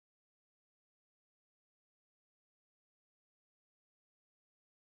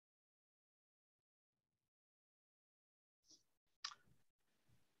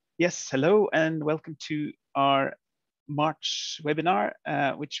Yes, hello and welcome to our March webinar,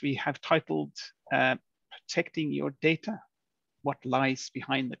 which we have titled Protecting Your Data, What Lies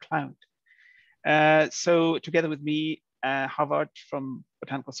Behind the Cloud. So together with me, Havard from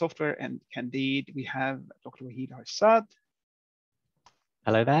Botanical Software and Candide, we have Dr. Wahid Harsad.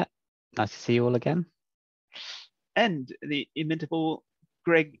 Hello there, nice to see you all again. And the immutable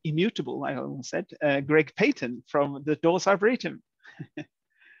Greg Payton from the Dawes Arboretum.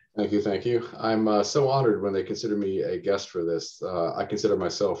 Thank you. I'm so honored when they consider me a guest for this. I consider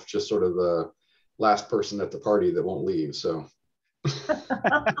myself just sort of the last person at the party that won't leave, so.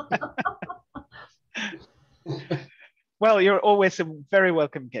 Well, you're always a very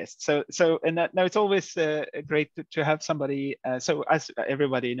welcome guest. So it's always great to have somebody. So as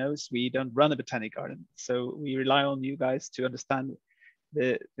everybody knows, we don't run a botanic garden, so we rely on you guys to understand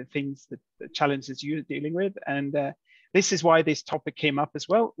the things, the challenges you're dealing with, and this is why this topic came up as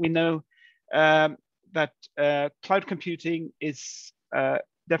well. We know that cloud computing is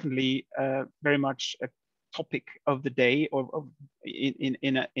definitely very much a topic of the day, or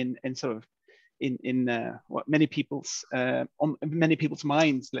in sort of what many people's on many people's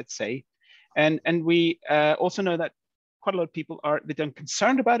minds, let's say, and we also know that quite a lot of people are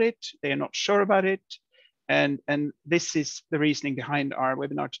concerned about it. They are not sure about it, and this is the reasoning behind our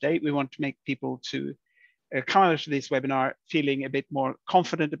webinar today. We want to make people to come out of this webinar feeling a bit more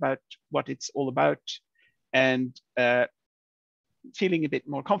confident about what it's all about, and feeling a bit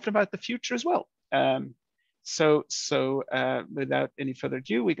more confident about the future as well. So without any further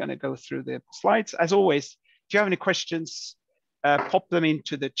ado, we're going to go through the slides. As always, if you have any questions, pop them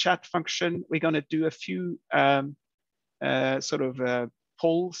into the chat function. We're going to do a few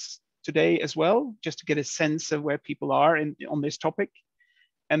polls today as well, just to get a sense of where people are on this topic.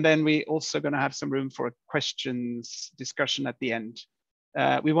 And then we also going to have some room for questions discussion at the end.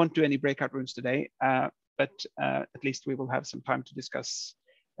 We won't do any breakout rooms today, but at least we will have some time to discuss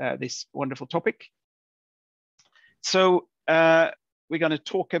this wonderful topic. So we're going to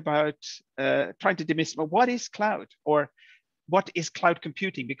talk about trying to demystify what is cloud, or what is cloud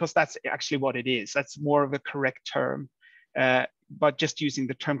computing, because that's actually what it is. That's more of a correct term, but just using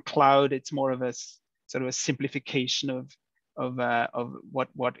the term cloud, it's more of a sort of a simplification of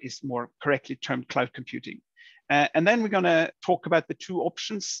what is more correctly termed cloud computing. And then we're going to talk about the two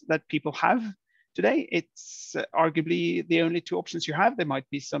options that people have today. It's arguably the only two options you have. There might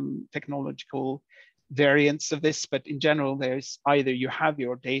be some technological variants of this, but in general, there's either you have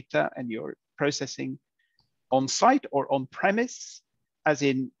your data and your processing on site or on premise, as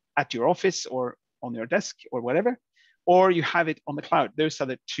in at your office or on your desk or whatever, or you have it on the cloud. Those are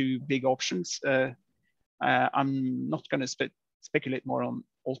the two big options. I'm not going to speculate more on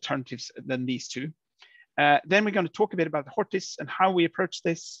alternatives than these two. Then we're going to talk a bit about Hortis and how we approach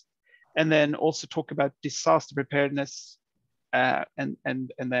this, and then also talk about disaster preparedness, and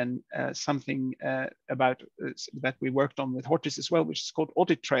then something about that we worked on with Hortis as well, which is called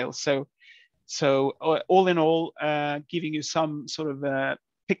Audit Trail. So all in all, giving you some sort of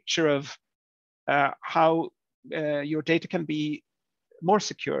picture of how your data can be more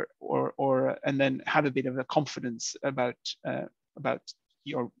secure, and then have a bit of a confidence about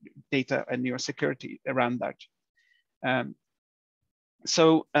your data and your security around that.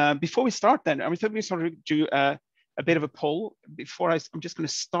 So before we start, then I thought we sort of do a bit of a poll. Before I'm just going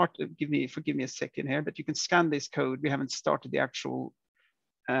to start. Forgive me a second here, but you can scan this code. We haven't started the actual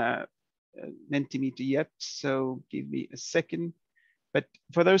Mentimeter yet, so give me a second. But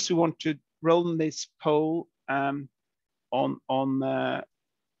for those who want to run this poll on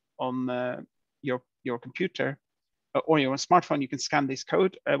your computer or your smartphone, you can scan this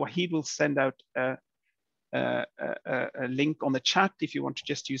code. Wahid will send out a link on the chat if you want to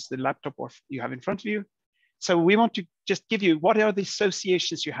just use the laptop or you have in front of you. So we want to just give you, what are the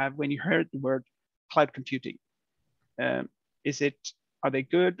associations you have when you heard the word cloud computing? Are they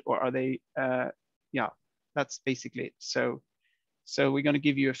good, or are they, yeah, that's basically it. So we're going to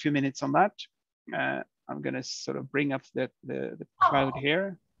give you a few minutes on that. I'm going to sort of bring up the cloud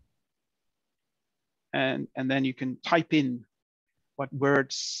here. And then you can type in what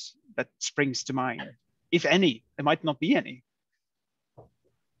words that springs to mind, if any. There might not be any.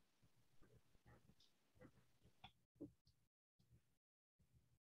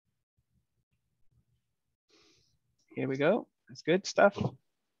 Here we go. That's good stuff. Of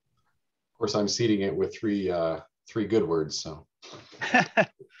course, I'm seeding it with three good words. So.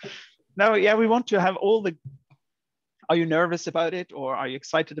 No, yeah, we want to have all the. Are you nervous about it, or are you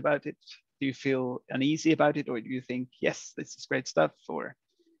excited about it? Do you feel uneasy about it, or do you think, yes, this is great stuff? Or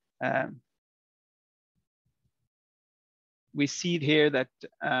we see it here that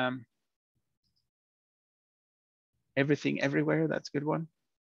everything everywhere, that's a good one.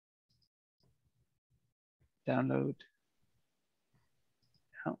 Download.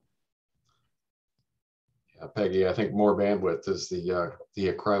 Yeah, Peggy, I think more bandwidth is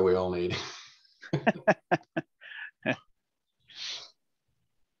the cry we all need.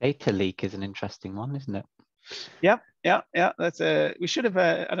 Data leak is an interesting one, isn't it? Yeah. That's we should have.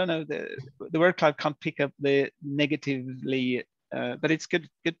 I don't know. The word cloud can't pick up the negatively, but it's good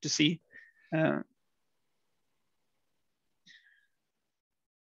to see.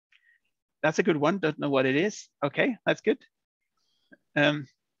 That's a good one. Don't know what it is. Okay, that's good.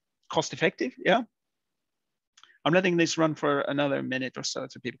 Cost effective. Yeah. I'm letting this run for another minute or so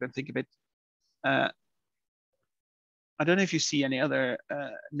people can think of it. I don't know if you see any other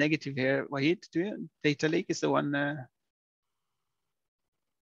negative here, Wahid, do you? Data leak is the one.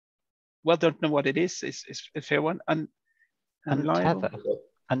 Well, don't know what it is a fair one. Unreliable.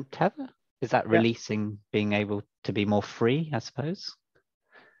 Untether? Is that releasing, being able to be more free, I suppose?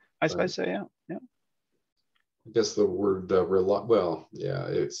 I suppose so, yeah. I guess the word well, yeah,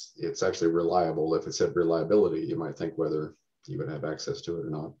 it's actually reliable. If it said reliability, you might think whether you would have access to it or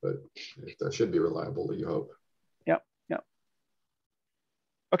not, but it should be reliable, you hope. Yeah.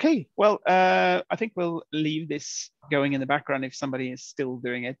 Okay, well, I think we'll leave this going in the background if somebody is still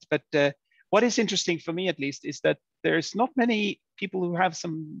doing it. But what is interesting for me, at least, is that there's not many people who have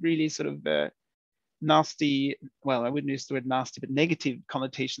some really sort of nasty, well, I wouldn't use the word nasty, but negative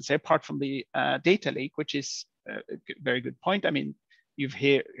connotations there, apart from the data leak, which is a very good point. I mean, you've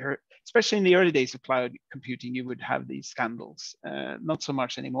heard, especially in the early days of cloud computing, you would have these scandals. Not so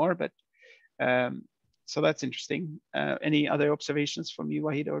much anymore, but so that's interesting. Any other observations from you,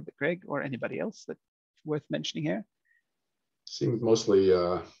 Wahid or Greg, or anybody else that's worth mentioning here? Seems mostly,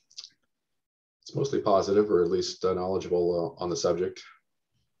 it's mostly positive, or at least knowledgeable on the subject.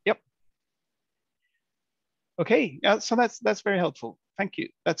 Yep. Okay, yeah, so that's very helpful. Thank you.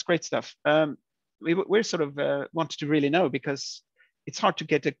 That's great stuff. We're sort of wanted to really know, because it's hard to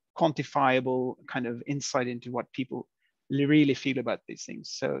get a quantifiable kind of insight into what people really feel about these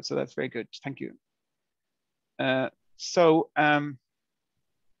things. So that's very good. Thank you.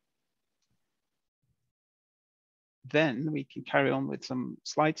 Then we can carry on with some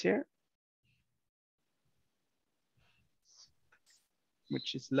slides here,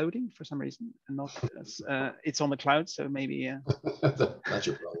 which is loading for some reason, and not as it's on the cloud, so maybe that's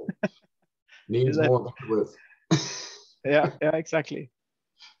your problem. Needs more bandwidth. yeah, exactly.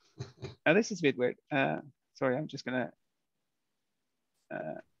 Now this is a bit weird. Sorry, I'm just gonna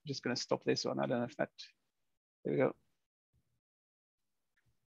stop this one. I don't know if that. There we go.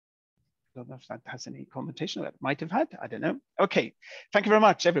 I don't know if that has any connotation. That might have had. I don't know. Okay, thank you very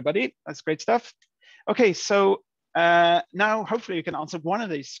much, everybody. That's great stuff. Okay, so now hopefully you can answer one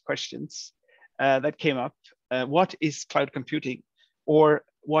of these questions that came up. What is cloud computing, or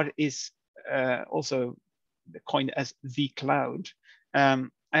what is also coined as the cloud?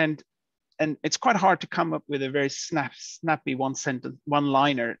 And it's quite hard to come up with a very snappy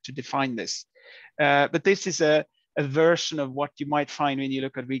one-liner to define this. But this is a version of what you might find when you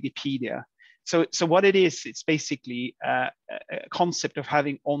look at Wikipedia. So what it is, it's basically a concept of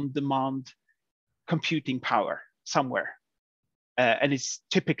having on-demand computing power somewhere. And it's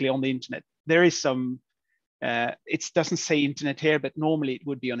typically on the internet. There is some, it doesn't say internet here, but normally it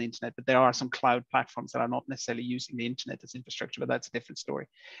would be on the internet, but there are some cloud platforms that are not necessarily using the internet as infrastructure, but that's a different story.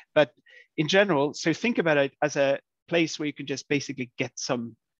 But in general, so think about it as a place where you can just basically get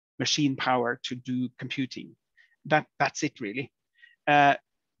some machine power to do computing. That's it really. But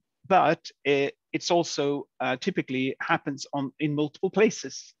it's also typically happens in multiple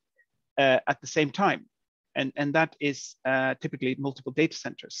places at the same time. And that is typically multiple data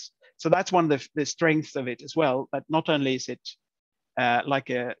centers. So that's one of the strengths of it as well, that not only is it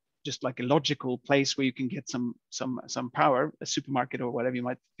just like a logical place where you can get some power, a supermarket or whatever you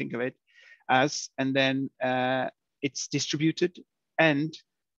might think of it as, and then it's distributed, and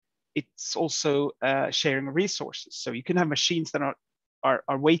it's also sharing resources. So you can have machines that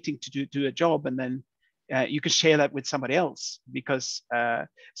are waiting to do a job, and then you can share that with somebody else, because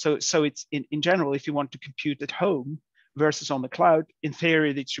so it's in general, if you want to compute at home versus on the cloud, in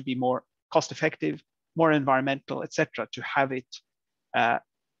theory, it should be more cost effective, more environmental, etc., to have it,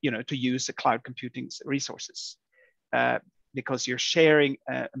 to use the cloud computing resources, because you're sharing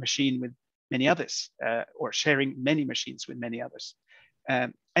a machine with many others, or sharing many machines with many others.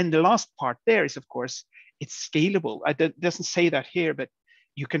 And the last part there is, of course, it's scalable. It doesn't say that here, but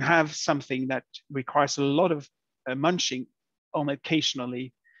you can have something that requires a lot of munching on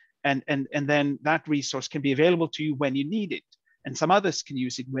occasionally, and then that resource can be available to you when you need it, and some others can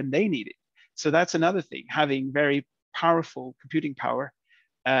use it when they need it. So that's another thing, having very powerful computing power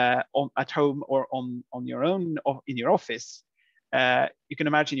at home or on your own or in your office. You can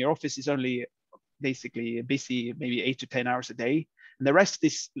imagine your office is only basically busy maybe 8 to 10 hours a day, and the rest of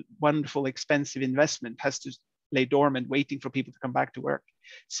this wonderful expensive investment has to lay dormant waiting for people to come back to work.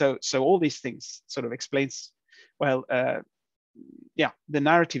 So all these things sort of explains, well, yeah, the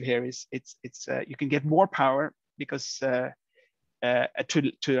narrative here is it's you can get more power because to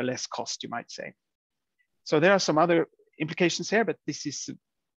a less cost, you might say. So there are some other implications here, but this is,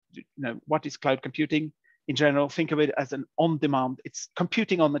 you know, what is cloud computing in general? Think of it as an on-demand. It's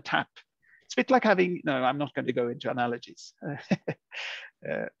computing on the tap. It's a bit like having, no, I'm not going to go into analogies.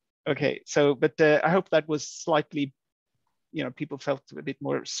 Okay, so, but I hope that was slightly, you know, people felt a bit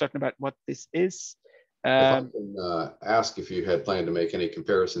more certain about what this is. If I can ask if you had planned to make any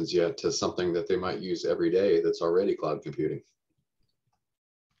comparisons yet to something that they might use every day that's already cloud computing.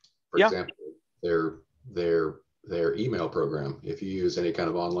 For example, their email program. If you use any kind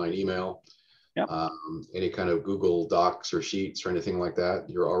of online email, any kind of Google Docs or Sheets or anything like that,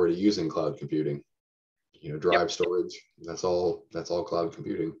 you're already using cloud computing. You know, drive storage. That's all cloud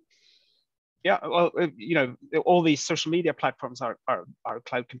computing. Yeah, well, you know, all these social media platforms are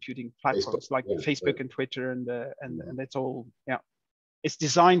cloud computing platforms, Facebook, like Facebook and Twitter, and it's all, it's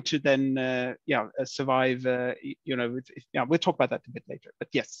designed to then survive. You know, we'll talk about that a bit later. But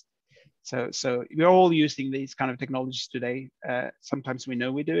yes, so we're all using these kind of technologies today. Sometimes we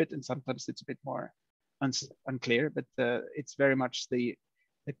know we do it, and sometimes it's a bit more unclear. But it's very much the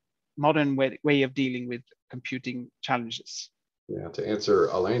modern way of dealing with computing challenges. Yeah, to answer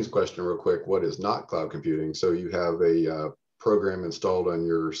Elaine's question real quick, what is not cloud computing? So you have a program installed on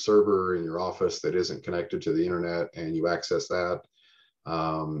your server in your office that isn't connected to the internet, and you access that.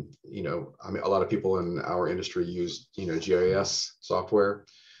 You know, I mean, a lot of people in our industry use, you know, GIS software.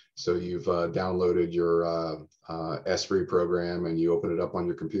 So you've downloaded your Esri program and you open it up on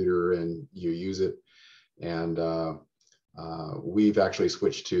your computer and you use it. And we've actually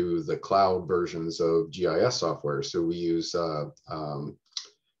switched to the cloud versions of GIS software. So we use the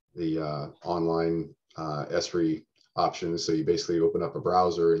online Esri options. So you basically open up a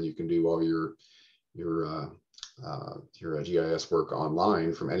browser and you can do all your GIS work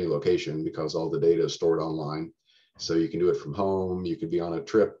online from any location, because all the data is stored online. So you can do it from home. You could be on a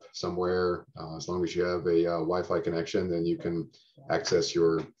trip somewhere. As long as you have a Wi-Fi connection, then you can access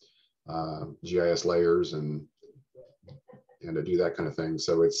your GIS layers and to do that kind of thing.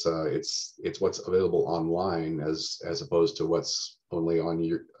 So it's what's available online as opposed to what's only on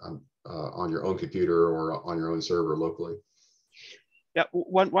your own computer or on your own server locally. Yeah,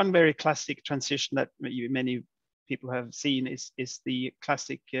 one very classic transition that many people have seen is the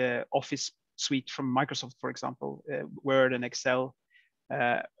classic Office suite from Microsoft, for example, Word and Excel,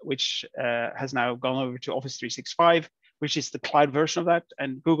 which has now gone over to Office 365, which is the cloud version of that.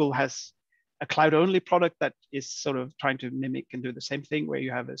 And Google has a cloud-only product that is sort of trying to mimic and do the same thing, where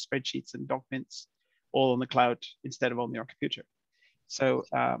you have spreadsheets and documents all on the cloud instead of on your computer. So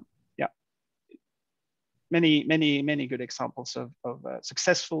yeah, many good examples of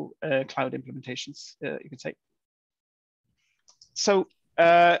successful cloud implementations, you could say. So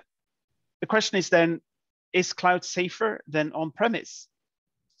the question is then, is cloud safer than on-premise?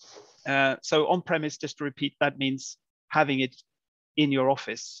 So on-premise, just to repeat, that means having it in your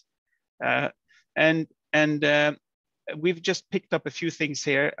office. And we've just picked up a few things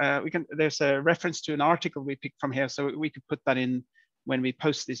here. There's a reference to an article we picked from here, so we could put that in when we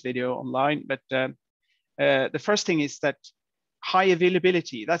post this video online. But the first thing is that high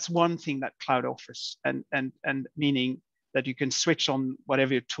availability. That's one thing that cloud offers, and meaning that you can switch on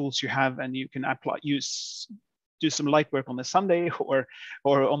whatever tools you have, and you can do some light work on the Sunday or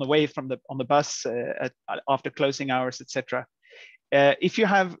on the way on the bus after closing hours, etc. If you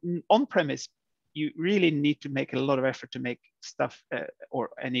have on-premise, you really need to make a lot of effort to make stuff or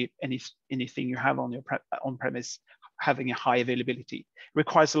anything you have on your on-premise having a high availability. It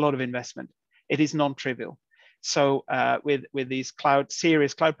requires a lot of investment. It is non-trivial. So with these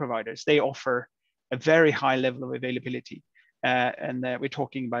serious cloud providers, they offer a very high level of availability, and we're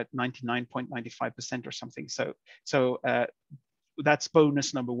talking about 99.95% or something. So that's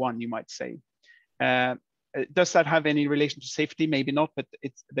bonus number one, you might say. Does that have any relation to safety? Maybe not, but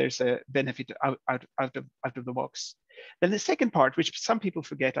there's a benefit out of the box. Then the second part, which some people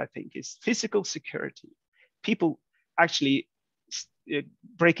forget, I think, is physical security. People actually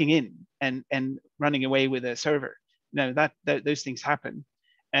breaking in and running away with a server. No, those things happen,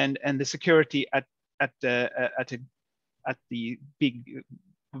 and the security at the big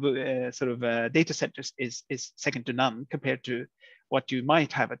data centers is second to none compared to what you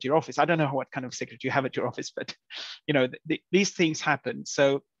might have at your office. I don't know what kind of security you have at your office, but you know, these things happen.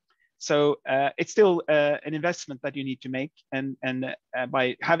 So it's still an investment that you need to make, and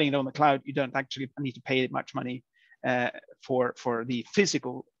by having it on the cloud, you don't actually need to pay much money for the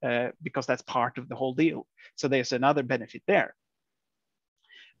physical, because that's part of the whole deal. So there's another benefit there.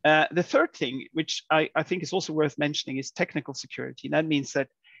 The third thing, which I think is also worth mentioning, is technical security. And that means that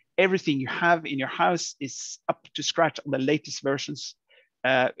everything you have in your house is up to scratch on the latest versions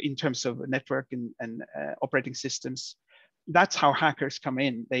in terms of network and operating systems. That's how hackers come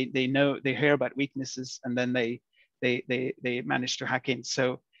in. They hear about weaknesses, and then they manage to hack in.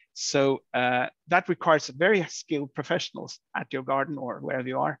 So that requires very skilled professionals at your garden or wherever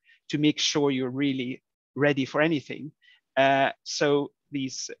you are to make sure you're really ready for anything. So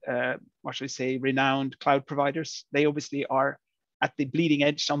these, what should we say, renowned cloud providers, they obviously are at the bleeding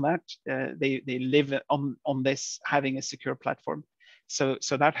edge on that. They live on this, having a secure platform. So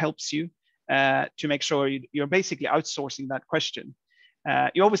that helps you to make sure you're basically outsourcing that question.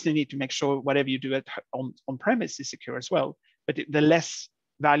 You obviously need to make sure whatever you do on premise is secure as well. But the less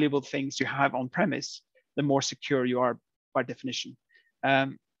valuable things you have on premise, the more secure you are by definition.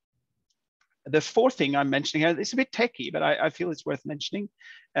 The fourth thing I'm mentioning here, it's a bit techy, but I feel it's worth mentioning,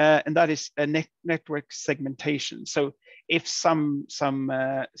 and that is a network segmentation. So if some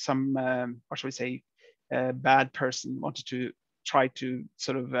what shall we say, bad person wanted to try to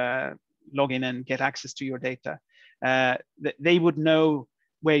sort of log in and get access to your data, they would know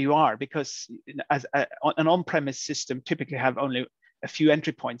where you are, because as an on-premise system typically have only a few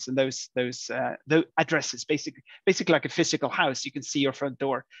entry points, and those addresses, basically like a physical house. You can see your front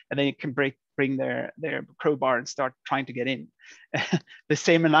door, and then you can bring their crowbar and start trying to get in. The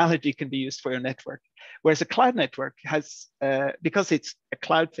same analogy can be used for your network. Whereas a cloud network has, because it's a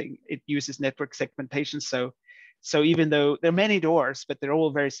cloud thing, it uses network segmentation. So even though there are many doors, but they're all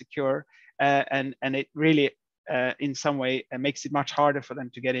very secure, and it really in some way makes it much harder for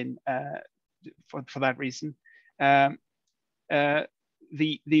them to get in for that reason. The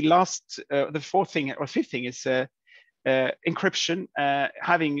fourth thing or fifth thing is encryption.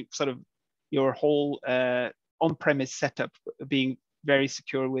 Having sort of your whole on-premise setup being very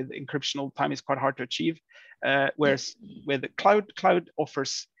secure with encryption all the time is quite hard to achieve. Whereas with the cloud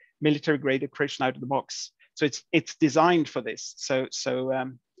offers military-grade encryption out of the box, so it's designed for this. So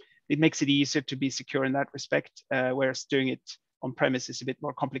it makes it easier to be secure in that respect. Whereas doing it on premise is a bit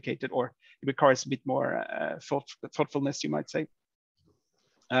more complicated, or it requires a bit more thoughtfulness, you might say.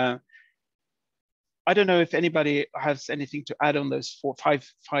 I don't know if anybody has anything to add on those five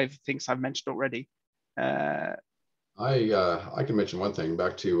things I've mentioned already. I can mention one thing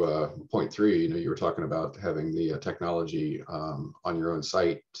back to point 3. You know, you were talking about having the technology on your own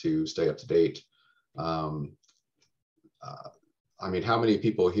site to stay up to date. I mean, how many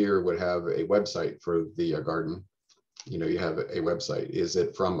people here would have a website for the garden? You know, you have a website. Is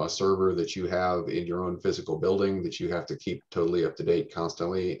it from a server that you have in your own physical building that you have to keep totally up to date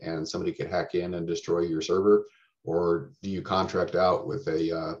constantly, and somebody could hack in and destroy your server? Or do you contract out with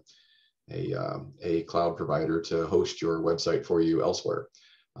a cloud provider to host your website for you elsewhere?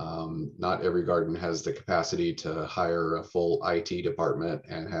 Not every garden has the capacity to hire a full IT department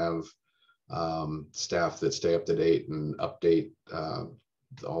and have staff that stay up to date and update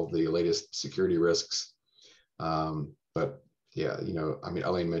all the latest security risks. But yeah, you know, I mean,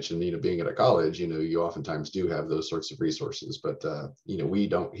 Elaine mentioned, you know, being at a college, you know, you oftentimes do have those sorts of resources, but, you know, we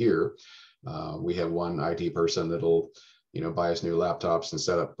don't here. We have one IT person that'll, you know, buy us new laptops and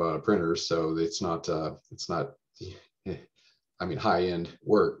set up printers. So it's not, I mean, high-end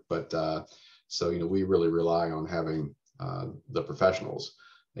work, but so, you know, we really rely on having the professionals.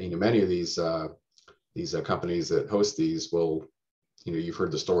 And, you know, many of these companies that host these will, you know, you've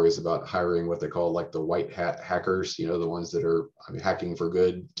heard the stories about hiring what they call like the white hat hackers, you know, the ones that are, I mean, hacking for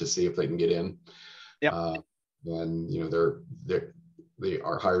good to see if they can get in. Yeah. And, you know, they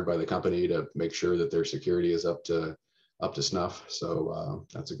are hired by the company to make sure that their security is up to snuff. So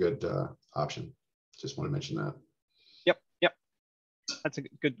that's a good option. Just want to mention that. Yep. That's a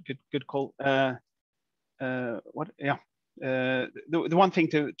good call. The one thing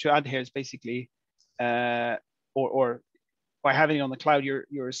to add here is basically, or by having it on the cloud,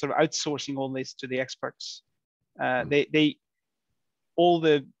 you're sort of outsourcing all this to the experts. They all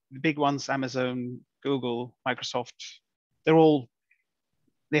the big ones, Amazon, Google, Microsoft,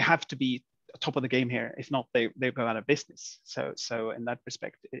 they have to be top of the game here. If not, they go out of business. So in that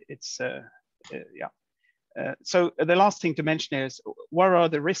respect, it's yeah. So the last thing to mention here is, what are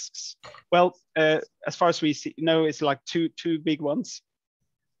the risks? Well, as far as we know, it's like two big ones.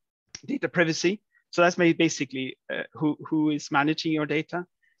 data privacy. So that's basically who is managing your data.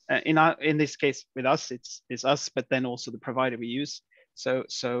 In this case, with us, it's us, but then also the provider we use. So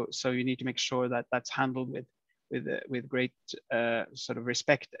you need to make sure that that's handled with great sort of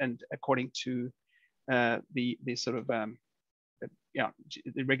respect and according to the sort of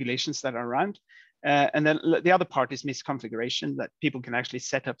the regulations that are around. And then the other part is misconfiguration, that people can actually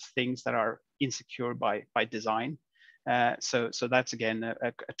set up things that are insecure by design. So that's again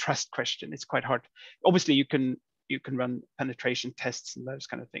a trust question. It's quite hard. Obviously, you can run penetration tests and those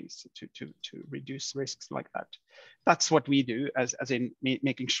kind of things to reduce risks like that. That's what we do, as in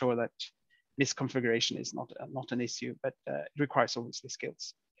making sure that misconfiguration is not an issue, but it requires obviously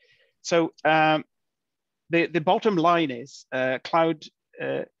skills. So the bottom line is cloud.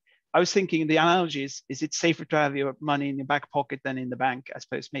 I was thinking the analogy is it safer to have your money in your back pocket than in the bank? I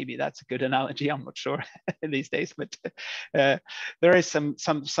suppose maybe that's a good analogy. I'm not sure these days, but there is some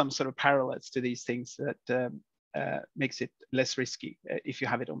sort of parallels to these things that makes it less risky if you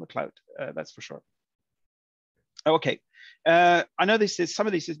have it on the cloud. That's for sure. Okay, I know some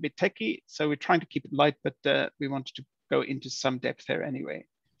of this is a bit techy, so we're trying to keep it light, but we wanted to go into some depth there anyway.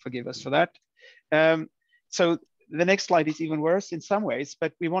 Forgive us for that. So the next slide is even worse in some ways,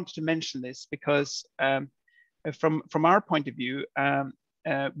 but we wanted to mention this because from our point of view,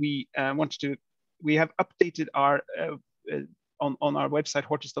 we have updated our on our website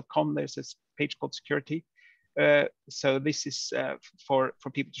hortis.com. There's this page called security. So this is for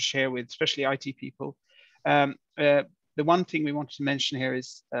people to share with, especially IT people. The one thing we wanted to mention here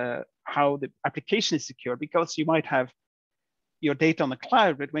is how the application is secure, because you might have your data on the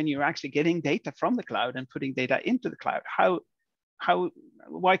cloud, but when you're actually getting data from the cloud and putting data into the cloud,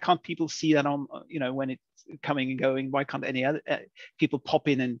 why can't people see that on, when it's coming and going? Why can't any other people pop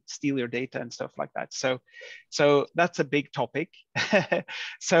in and steal your data and stuff like that? So that's a big topic.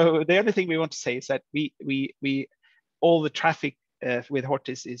 So the other thing we want to say is that we all the traffic with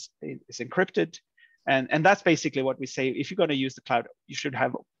Hortis is encrypted. And that's basically what we say. If you're going to use the cloud, you should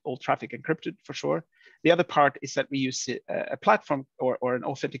have all traffic encrypted for sure. The other part is that we use a platform or an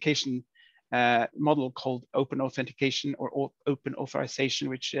authentication model called open authentication or open authorization,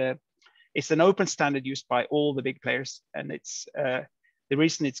 which is an open standard used by all the big players. And it's the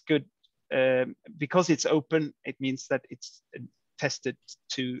reason it's good because it's open. It means that it's tested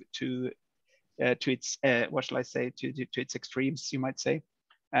to its what shall I say, to its extremes, you might say.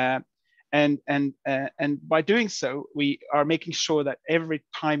 And by doing so, we are making sure that every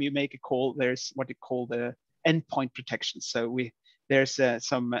time you make a call, there's what you call the endpoint protection. So there's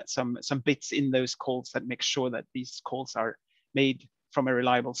some bits in those calls that make sure that these calls are made from a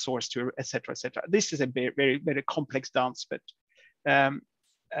reliable source to et cetera, et cetera. This is a very, very complex dance, but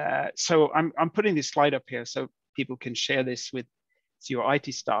so I'm putting this slide up here so people can share this with your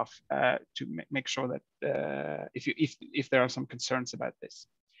IT staff to make sure that if there are some concerns about this.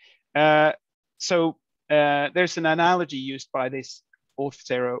 So there's an analogy used by this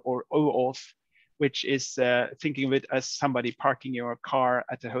Auth0 or OAuth, which is thinking of it as somebody parking your car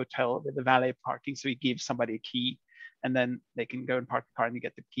at a hotel with a valet parking. So you give somebody a key and then they can go and park the car and you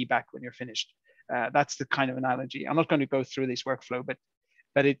get the key back when you're finished. That's the kind of analogy. I'm not going to go through this workflow,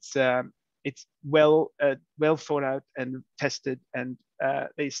 but it's well thought out and tested, and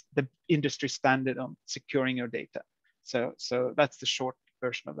the industry standard on securing your data. So that's the short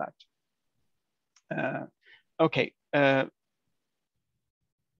version of that. Okay,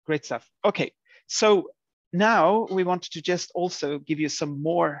 great stuff. Okay, so now we wanted to just also give you some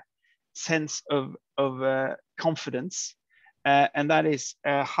more sense of confidence, and that is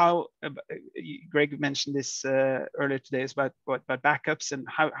how Greg mentioned this earlier today, is about backups and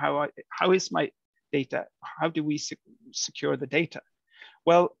how is my data? How do we secure the data?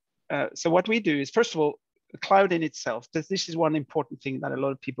 Well, so what we do is, first of all, the cloud in itself. This is one important thing that a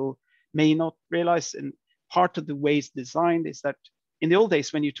lot of people may not realize, and part of the way it's designed is that in the old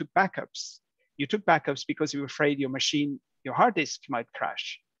days when you took backups because you were afraid your hard disk might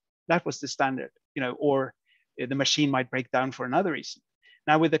crash. That was the standard, or the machine might break down for another reason.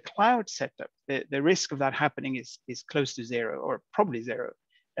 Now with the cloud setup, the risk of that happening is close to zero, or probably zero,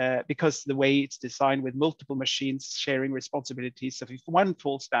 because the way it's designed with multiple machines sharing responsibilities. So if one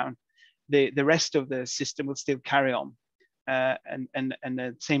falls down, the rest of the system will still carry on,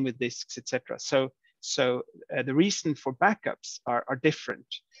 and same with disks, etc. So the reason for backups are different.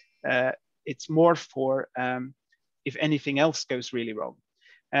 It's more for if anything else goes really wrong.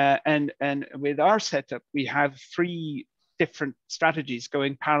 And with our setup, we have 3 different strategies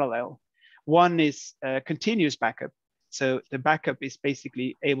going parallel. One is continuous backup. So the backup is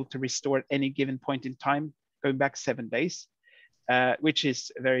basically able to restore at any given point in time, going back 7 days. which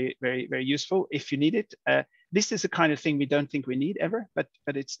is very, very, very useful if you need it. This is the kind of thing we don't think we need ever, but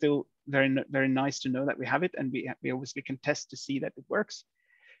it's still very, very nice to know that we have it, and we obviously can test to see that it works.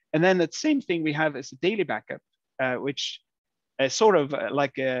 And then the same thing we have as a daily backup, which is sort of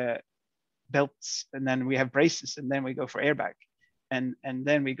like belts, and then we have braces, and then we go for airbag, and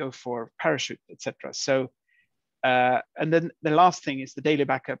then we go for parachute, etc. So, and then the last thing is the daily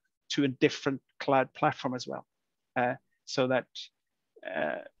backup to a different cloud platform as well, so that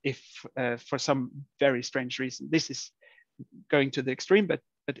if for some very strange reason, this is going to the extreme, but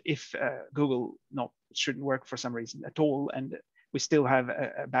if Google shouldn't work for some reason at all, and we still have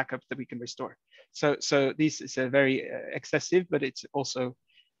a backup that we can restore. So this is a very excessive, but it's also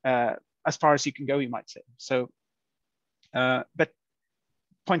as far as you can go, you might say. So, but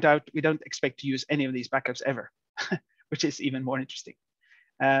point out, we don't expect to use any of these backups ever, which is even more interesting.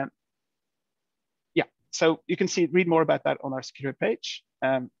 Yeah, so you can read more about that on our security page.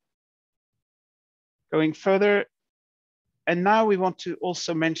 Going further, and now we want to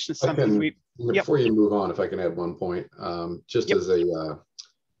also mention something. Before you move on, if I can add one point, just as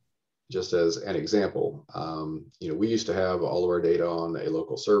an example, we used to have all of our data on a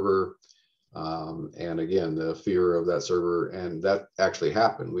local server, and again, the fear of that server, and that actually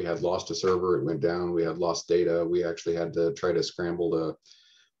happened. We had lost a server, it went down, we had lost data, we actually had to try to scramble to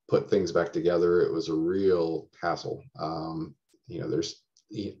put things back together. It was a real hassle.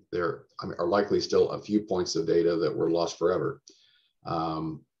 There are likely still a few points of data that were lost forever,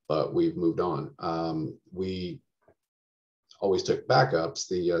 but we've moved on. We always took backups.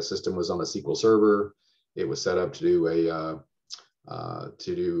 The system was on a SQL server. It was set up to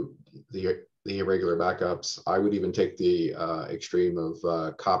do the irregular backups. I would even take the extreme of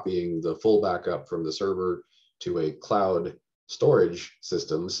copying the full backup from the server to a cloud storage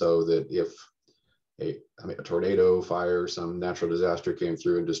system, so that if a tornado, fire, some natural disaster came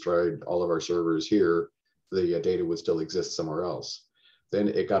through and destroyed all of our servers here, the data would still exist somewhere else. Then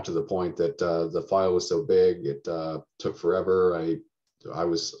it got to the point that the file was so big, it took forever. I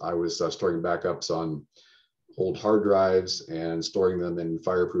was storing backups on old hard drives and storing them in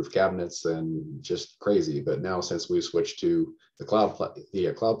fireproof cabinets, and just crazy. But now, since we've switched to the cloud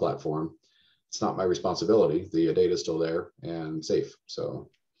platform, it's not my responsibility. The data is still there and safe. So,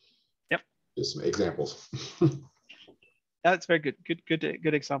 yep, just some examples. That's very good.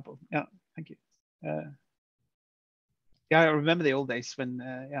 Good example. Yeah, thank you. Yeah, I remember the old days when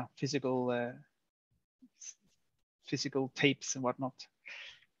physical tapes and whatnot.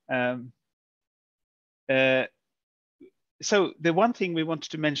 So the one thing we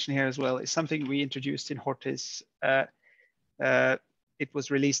wanted to mention here as well is something we introduced in Hortis. It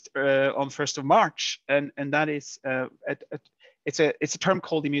was released on 1st of March, and that is it's a term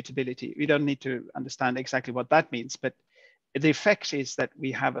called immutability. We don't need to understand exactly what that means, but the effect is that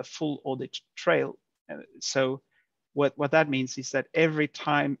we have a full audit trail. So what that means is that every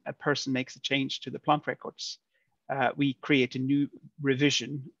time a person makes a change to the plant records, we create a new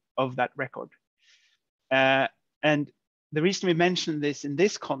revision of that record. And the reason we mention this in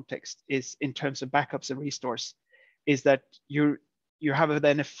this context is, in terms of backups and restores, is that you have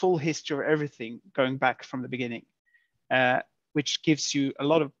then a full history of everything going back from the beginning, which gives you a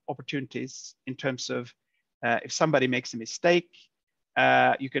lot of opportunities in terms of if somebody makes a mistake,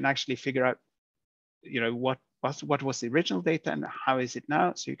 you can actually figure out, what was the original data and how is it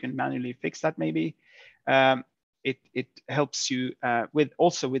now, so you can manually fix that maybe. It helps you with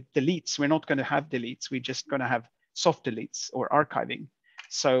deletes. We're not going to have deletes. We're just going to have soft deletes or archiving.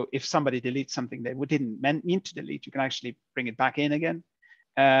 So if somebody deletes something they didn't mean to delete, you can actually bring it back in again.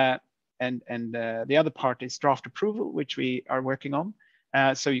 And the other part is draft approval, which we are working on.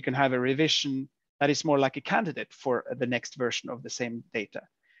 So you can have a revision that is more like a candidate for the next version of the same data.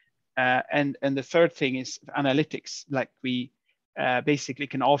 And the third thing is analytics. Like we basically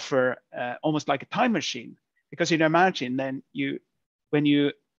can offer almost like a time machine, because imagine then when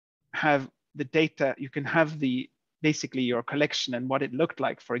you have the data, you can have basically your collection and what it looked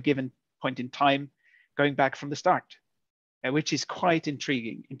like for a given point in time going back from the start, which is quite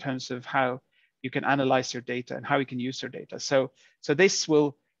intriguing in terms of how you can analyze your data and how you can use your data. So this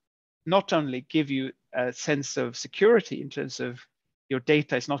will not only give you a sense of security in terms of your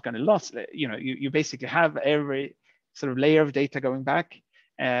data is not going to lose, you basically have every sort of layer of data going back,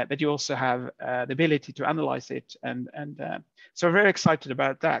 but you also have the ability to analyze it. And so we're very excited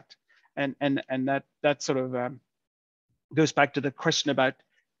about that. And that sort of goes back to the question about,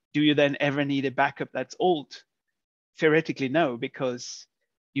 do you then ever need a backup that's old? Theoretically, no, because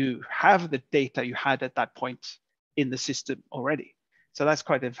you have the data you had at that point in the system already. So that's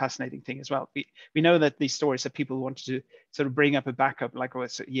quite a fascinating thing as well. We know that these stories that people wanted to sort of bring up a backup like it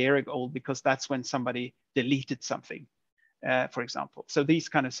was a year old because that's when somebody deleted something, for example. So these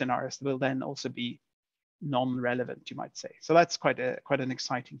kind of scenarios will then also be non-relevant, you might say. So that's quite an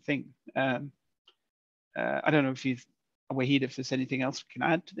exciting thing. I don't know if you've, Wahid, if there's anything else we can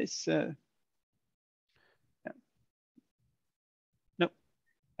add to this. No.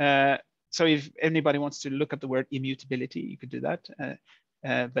 So if anybody wants to look up the word immutability, you could do that.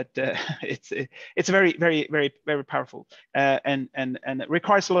 But it's very, very, very, very powerful, and it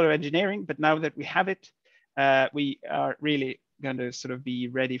requires a lot of engineering. But now that we have it, we are really going to sort of be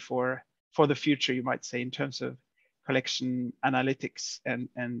ready for the future, you might say, in terms of collection analytics and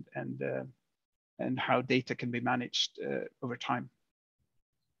how data can be managed over time.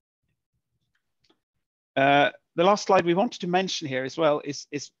 The last slide we wanted to mention here as well is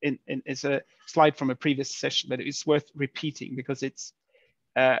a slide from a previous session, but it's worth repeating because it's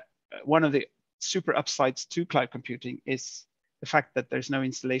one of the super upsides to cloud computing is the fact that there's no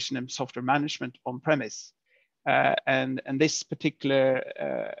installation and software management on premise. And this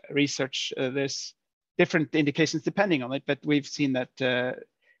particular research, there's different indications depending on it, but we've seen that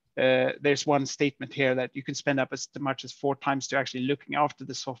there's one statement here that you can spend up as much as 4 times to actually looking after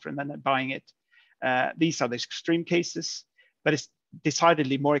the software and then buying it. These are the extreme cases, but it's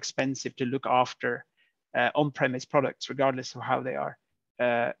decidedly more expensive to look after on-premise products, regardless of how they are.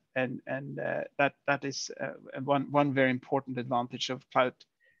 That is one very important advantage of cloud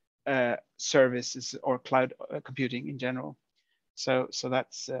services or cloud computing in general. So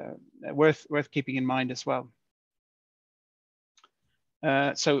that's worth keeping in mind as well.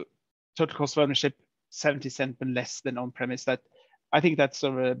 So total cost of ownership, 70 cents less than on-premise. That I think that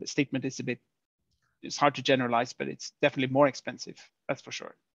sort of a statement is a bit, it's hard to generalize, but it's definitely more expensive, that's for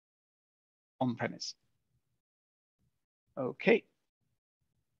sure, on-premise. Okay.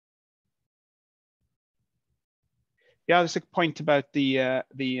 Yeah, there's a point about the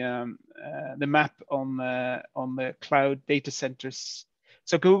map on the cloud data centers.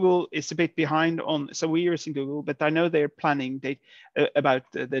 So Google is a bit behind on, so we're using Google, but I know they're planning about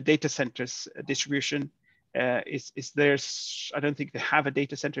the data centers distribution. Is there's, I don't think they have a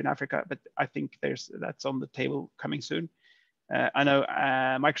data center in Africa, but I think that's on the table coming soon. I know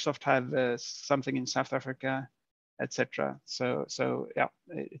Microsoft have something in South Africa, etc. So yeah,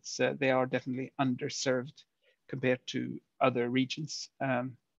 it's they are definitely underserved compared to other regions.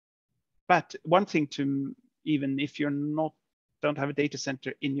 But one thing to, even if you're don't have a data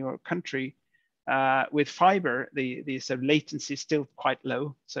center in your country, with fiber, the sort of latency is still quite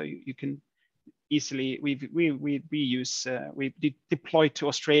low, so you can easily, we deploy to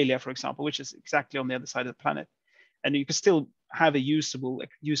Australia, for example, which is exactly on the other side of the planet, and you can still have a useful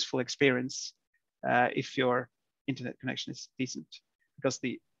experience if your internet connection is decent, because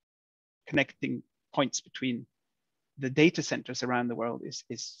the connecting points between the data centers around the world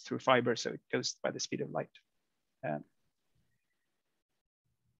is through fiber, so it goes by the speed of light.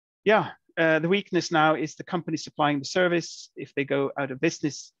 The weakness now is the company supplying the service. If they go out of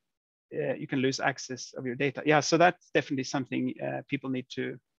business, you can lose access of your data. Yeah, so that's definitely something people need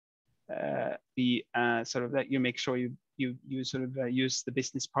to be sort of, that you make sure you sort of use the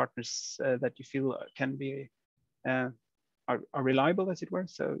business partners that you feel can be are reliable, as it were.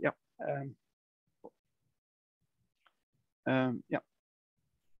 So yeah. Yeah.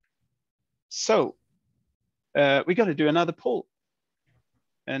 So we got to do another poll,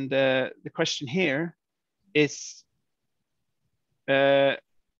 and the question here is,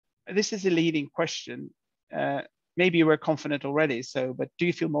 this is a leading question. Maybe you were confident already, but do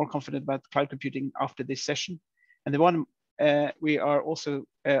you feel more confident about cloud computing after this session? And the one we are also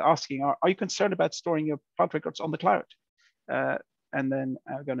asking are you concerned about storing your cloud records on the cloud? And then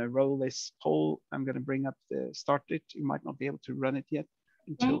I'm going to roll this poll. I'm going to bring up start it. You might not be able to run it yet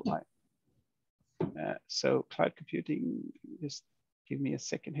until so cloud computing, just give me a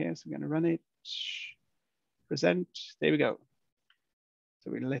second here. So I'm going to run it, present, there we go.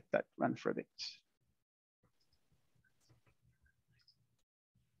 So we'll let that run for a bit.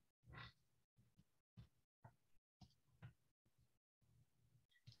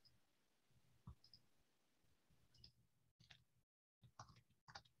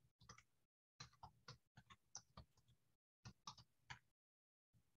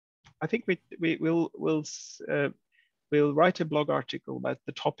 I think we'll write a blog article about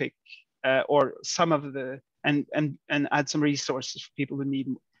the topic, or some of the, and add some resources for people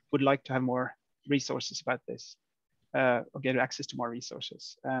who would like to have more resources about this, or get access to more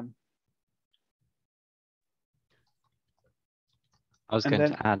resources. I was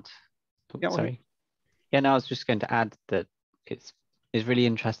going to add. Oh, yeah, sorry. Yeah, no, I was just going to add that it's it's really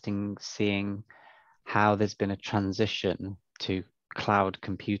interesting seeing how there's been a transition to cloud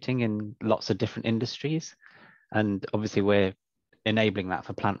computing in lots of different industries. And obviously we're enabling that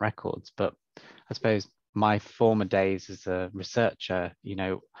for plant records. But I suppose my former days as a researcher, you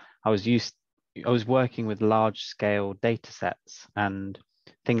know, I was working with large scale data sets, and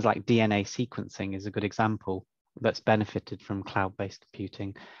things like DNA sequencing is a good example that's benefited from cloud-based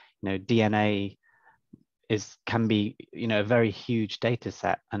computing. You know, DNA can be, you know, a very huge data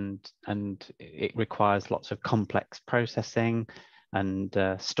set, and it requires lots of complex processing and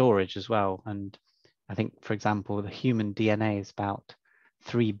storage as well. And I think, for example, the human DNA is about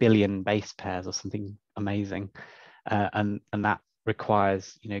 3 billion base pairs or something amazing, and that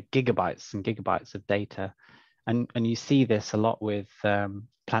requires, you know, gigabytes and gigabytes of data. And you see this a lot with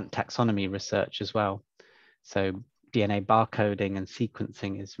plant taxonomy research as well. So DNA barcoding and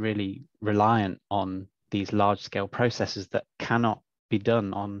sequencing is really reliant on these large-scale processes that cannot be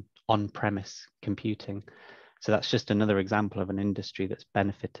done on on-premise computing. So that's just another example of an industry that's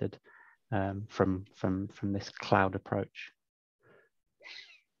benefited from this cloud approach.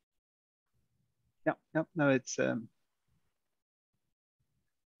 Yeah, no, it's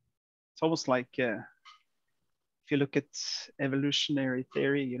almost like if you look at evolutionary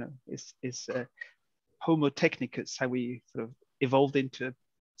theory, you know, is Homo technicus, how we sort of evolved into a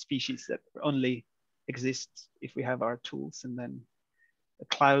species that only exists if we have our tools, and then the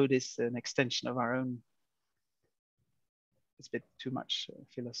cloud is an extension of our own. It's a bit too much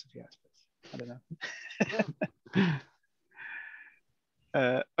philosophy, I suppose. I don't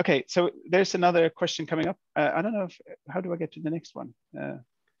know. Okay, so there's another question coming up. I don't know how do I get to the next one?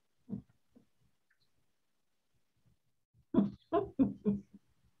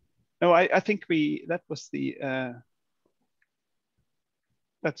 No, I think that was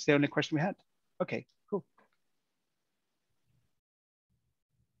that's the only question we had. Okay, cool.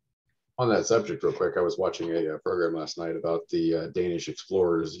 On that subject, real quick, I was watching a program last night about the Danish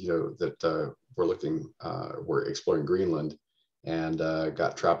explorers, you know, that were exploring Greenland, and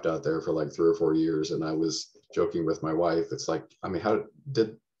got trapped out there for like 3 or 4 years. And I was joking with my wife. It's like, I mean, how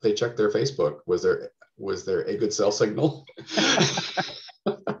did they check their Facebook? Was there a good cell signal?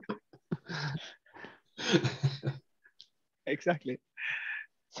 Exactly.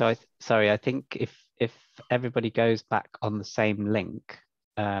 So I think if everybody goes back on the same link,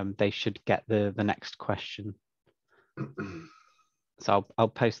 they should get the next question. So I'll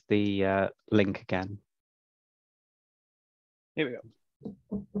post the link again. Here we go.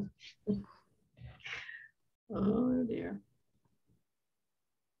 Oh dear.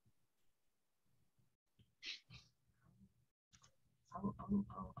 Oh.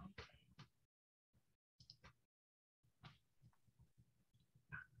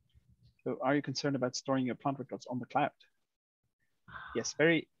 So are you concerned about storing your plant records on the cloud? Yes,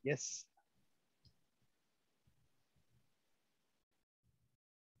 yes.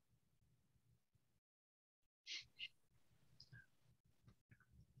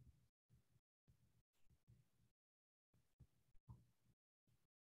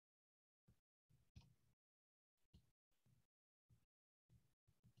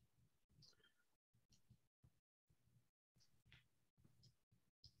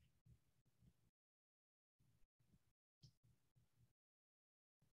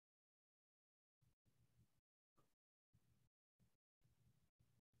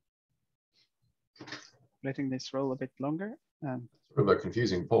 Letting this roll a bit longer. Sort of a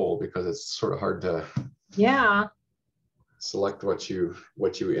confusing poll because it's sort of hard to select what you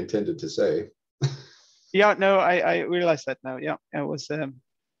intended to say. Yeah, no, I realized that now. Yeah, it was.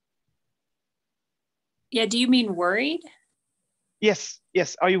 Yeah, do you mean worried? Yes.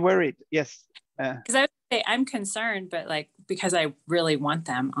 Are you worried? Yes. Because I would say I'm concerned, but like because I really want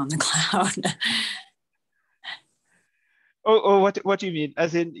them on the cloud. Oh, what do you mean?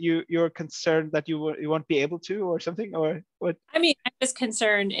 As in you're concerned that you won't be able to, or something, or what? I mean, I'm just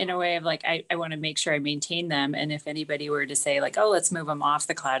concerned in a way of like I want to make sure I maintain them, and if anybody were to say like, oh, let's move them off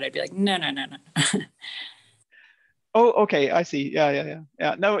the cloud, I'd be like, no. Oh, okay, I see. Yeah.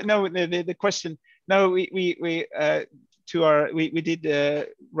 No. The question. No, we did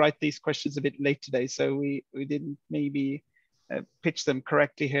write these questions a bit late today, so we didn't maybe pitch them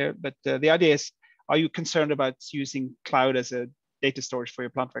correctly here. But the idea is, are you concerned about using cloud as a data storage for your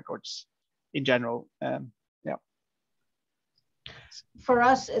plant records in general? Yeah. For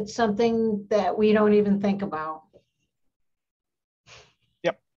us, it's something that we don't even think about.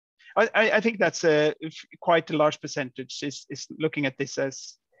 Yep. I think that's quite a large percentage is looking at this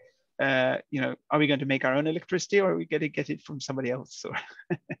as, you know, are we going to make our own electricity, or are we going to get it from somebody else?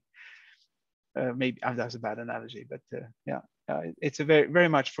 Or maybe that was a bad analogy, but yeah. It's a very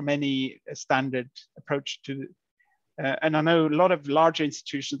much from any standard approach to, and I know a lot of larger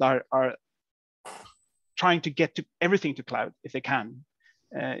institutions are trying to get to everything to cloud if they can.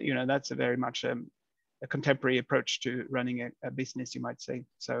 You know, that's a very much a contemporary approach to running a business, you might say.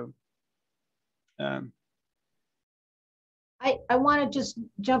 So. I want to just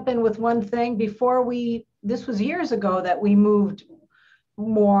jump in with one thing before this was years ago that we moved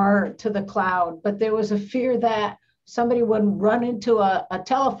more to the cloud, but there was a fear that somebody would run into a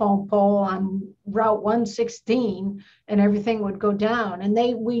telephone pole on Route 116 and everything would go down. And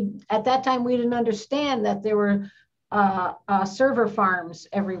at that time, we didn't understand that there were server farms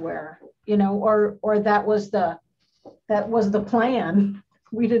everywhere, you know, or that was the plan.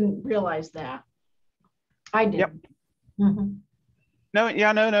 We didn't realize that. I did. Yep. Mm-hmm. No,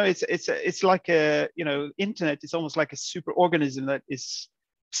 yeah, no. It's like a, you know, internet is almost like a super organism that is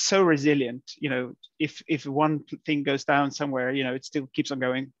so resilient. You know, if one thing goes down somewhere, you know, it still keeps on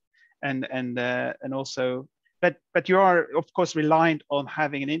going, and also, but you are of course reliant on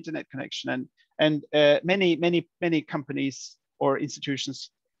having an internet connection, and many companies or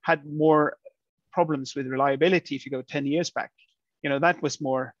institutions had more problems with reliability if you go 10 years back. You know, that was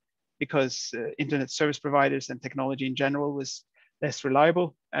more because internet service providers and technology in general was less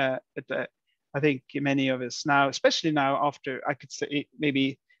reliable. But I think many of us now, especially now after, I could say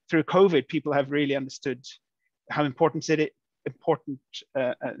maybe through COVID, people have really understood how important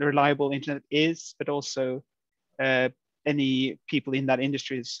reliable internet is, but also any people in that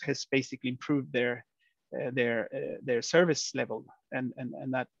industry has basically improved their service level, and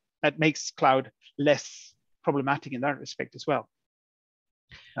that makes cloud less problematic in that respect as well.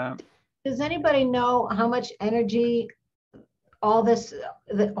 Does anybody know how much energy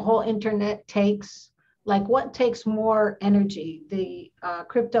the whole internet takes? Like, what takes more energy, the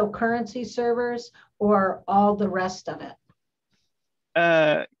cryptocurrency servers or all the rest of it?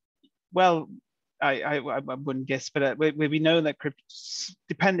 Well, I wouldn't guess, but we know that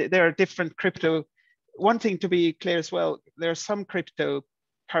there are different crypto. One thing to be clear as well, there are some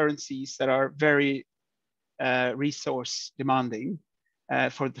cryptocurrencies that are very resource demanding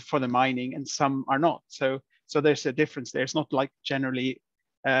for the mining, and some are not. So there's a difference there. It's not like generally,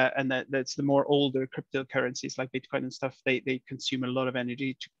 and that's the more older cryptocurrencies like Bitcoin and stuff. They consume a lot of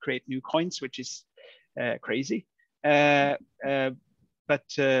energy to create new coins, which is crazy. But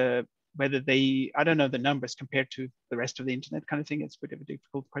whether I don't know the numbers compared to the rest of the internet kind of thing. It's a bit of a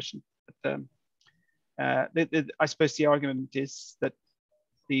difficult question. But I suppose the argument is that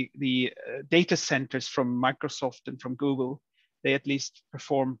the data centers from Microsoft and from Google, they at least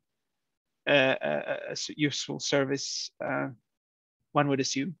perform a useful service, one would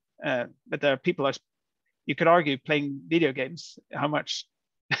assume. But there are people, you could argue, playing video games, how much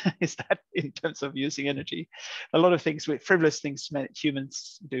is that in terms of using energy? A lot of things, frivolous things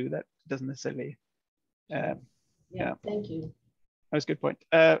humans do, that doesn't necessarily. Yeah, thank you. That was a good point.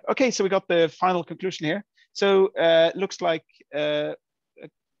 Okay, so we got the final conclusion here. So looks like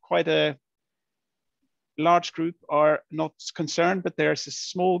quite a large group are not concerned, but there's a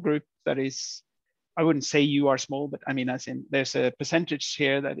small group that is, I wouldn't say you are small, but I mean, as in there's a percentage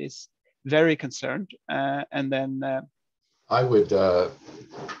here that is very concerned. And then I would, you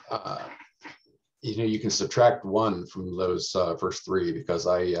know, you can subtract one from those first three, because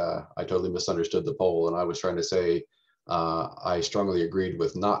I totally misunderstood the poll, and I was trying to say I strongly agreed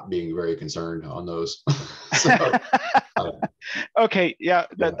with not being very concerned on those. So, okay, yeah,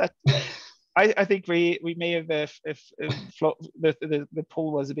 that I think we may have the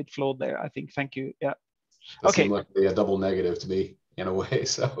poll was a bit flawed there. I think. Thank you. Yeah. It okay. seemed like a double negative to me in a way.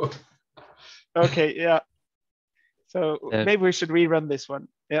 So. Okay. Yeah. So maybe we should rerun this one.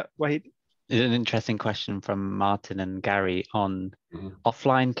 Yeah. Wahid. An interesting question from Martin and Gary on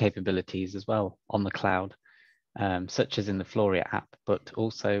offline capabilities as well on the cloud, such as in the Floria app, but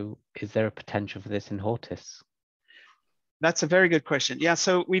also is there a potential for this in Hortis? That's a very good question. Yeah,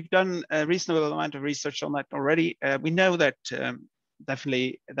 so we've done a reasonable amount of research on that already. We know that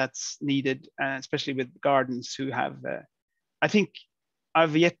definitely that's needed, especially with gardens who have, I think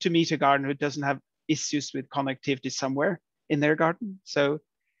I've yet to meet a garden who doesn't have issues with connectivity somewhere in their garden. So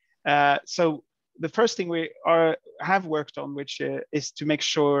the first thing we have worked on, which is to make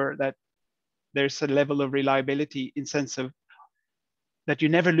sure that there's a level of reliability in sense of that you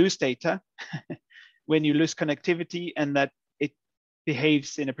never lose data when you lose connectivity, and that it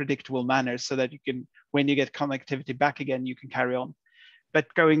behaves in a predictable manner so that you can, when you get connectivity back again, you can carry on.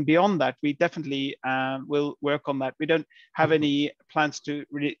 But going beyond that, we definitely will work on that. We don't have any plans to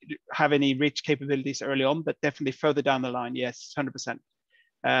really have any rich capabilities early on, but definitely further down the line, yes, 100%.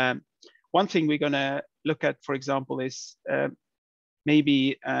 one thing we're going to look at, for example, is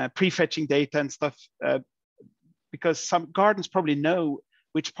maybe prefetching data and stuff, because some gardens probably know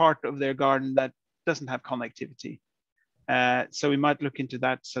which part of their garden that doesn't have connectivity. So we might look into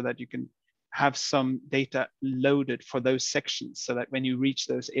that so that you can have some data loaded for those sections, so that when you reach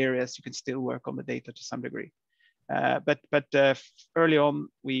those areas, you can still work on the data to some degree. But early on,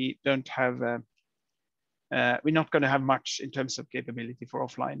 we don't have, we're not going to have much in terms of capability for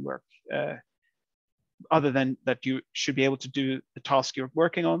offline work, other than that you should be able to do the task you're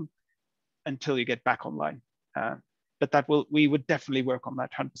working on until you get back online. But that we would definitely work on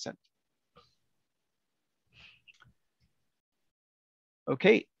that 100%.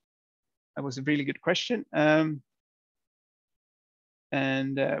 Okay, that was a really good question.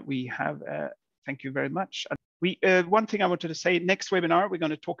 We have, thank you very much. One thing I wanted to say, next webinar, we're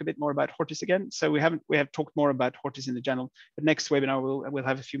going to talk a bit more about Hortis again. So we have talked more about Hortis in the general, but next webinar, we'll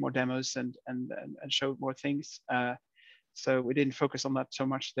have a few more demos and show more things. So we didn't focus on that so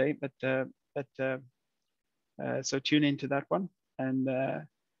much today, but so tune into that one. And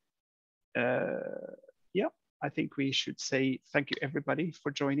yeah, I think we should say thank you everybody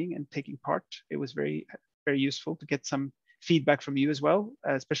for joining and taking part. It was very, very useful to get some feedback from you as well,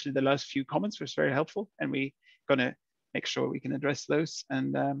 especially the last few comments was very helpful, and we're gonna make sure we can address those.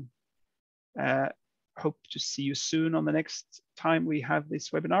 And hope to see you soon on the next time we have this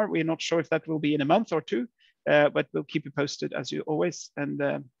webinar. We're not sure if that will be in a month or two, but we'll keep you posted as you always.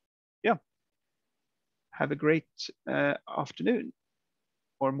 And yeah, have a great afternoon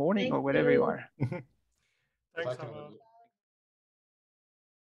or morning or wherever you are. Thanks, Emma.